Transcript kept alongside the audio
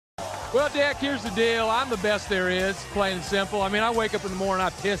Well, Dick, here's the deal. I'm the best there is, plain and simple. I mean, I wake up in the morning, I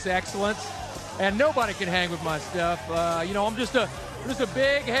piss excellence, and nobody can hang with my stuff. You know, I'm just a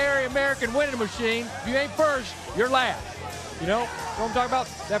big, hairy American winning machine. If you ain't first, you're last. You know what I'm talking about?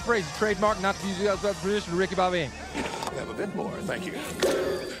 That phrase is trademark, not to use the outside position of Ricky Bobby. Have a bit more, thank you.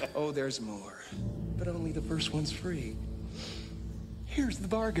 Oh, there's more. But only the first one's free. Here's the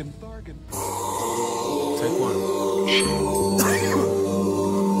bargain. Take one.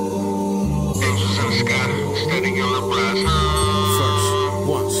 First,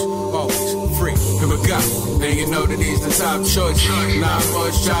 once, always, free. Here we go. And you know that he's the top choice. Now I'm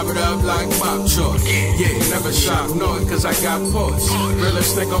always chop it up like Bob choice. Yeah, never shop noise, cause I got poise.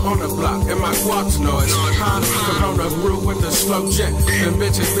 Realest nigga on the block, and my guap's noise. Corona brew with the slow jet. Them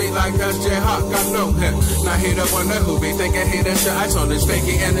bitches be like that's JHawk, I know him. Now hit up on that who be thinking he that's your ice on this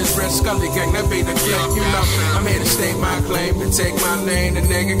Fakey and his BlackSkullyGang, that be the click. You know, I'm here to state my claim, to take my name. The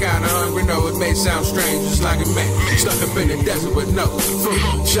nigga kinda hungry, know it may sound strange, just like a man stuck up in the desert with no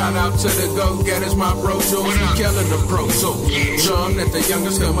food. Shout out to the go-getters, my bro Jules, we killing the pro too. Showing that the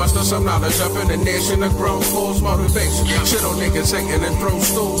youngest can muster some knowledge up in the nation of grown fools, motivation. Shit on niggas hating and throw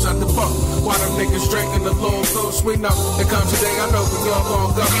stools at the park. While them niggas drinking the Lord Goose, we know it comes today, I know we all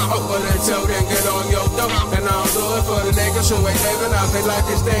gon' go. Oh, but until then, get on your dope. And I'll do it for the niggas who ain't living out they life,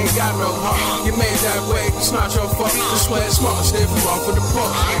 cause they ain't got no heart. You made that way, it's not your fault. Just play it smart, stiff you off of the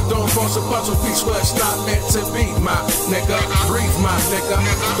park. Don't force a puzzle piece where it's not meant to be, my nigga. Breathe, my nigga.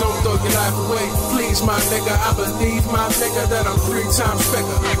 Don't throw your life away, please, my nigga. I believe, my nigga, that I'm 3 times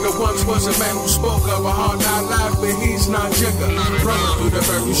bigger. There once was a man who spoke of a hard night life, but he's not jigger. Running through the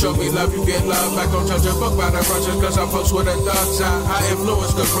earth, you show me love, you get love back. Don't judge a book by the brunches, cause I post with a thug's eye. I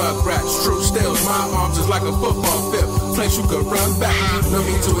influence the rugrats, true stills. My arms is like a football field, place you could run back. No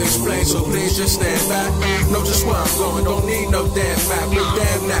need to explain, so please just stand back. Know just where I'm going, don't need no damn map. No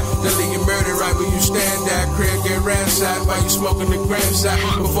damn that, delete your murder right where you stand at. Crib get ransacked while you smoking the gram sack.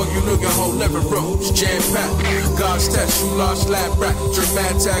 Before you knew your whole living room was jam-packed. God's test, you lost lab rat.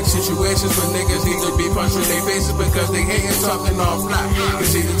 Dramatic situations where niggas need to be punched in their faces because they hating talking off flat. You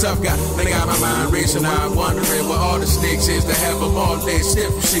see the tough guy, they got my mind racing. I'm wondering what all the snakes is to have them all day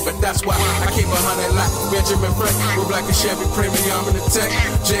stiff. You see, but that's why I keep 100 like Benjamin Frank. With black and Chevy premium in the tech.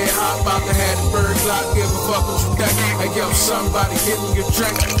 JHawk about to have the bird lock. Give a fuck what you think. Hey yo, somebody give me your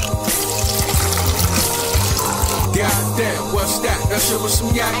drink. Goddamn, what's that? That shit was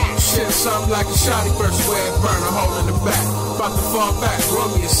some yak. Shit, something like a shotty burst where it burn a hole in the back. About to fall back, roll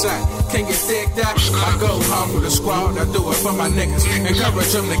me a sack. Can't get dig that? I go hard with the squad, I do it for my niggas.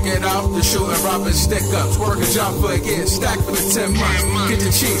 Encourage them to get out, the shooting, robbing, stick ups. Work a job for a year, stack for the 10 months. Get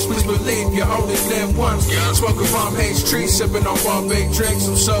the cheese, please believe you only live once. Smoking from Haze tree, sipping on Bombay drinks.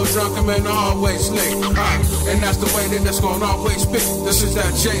 I'm so drunk, I'm in the hallway slick. And that's the way that that's gonna always be. This is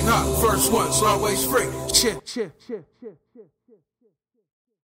that JHawk, first once, always free. Shit.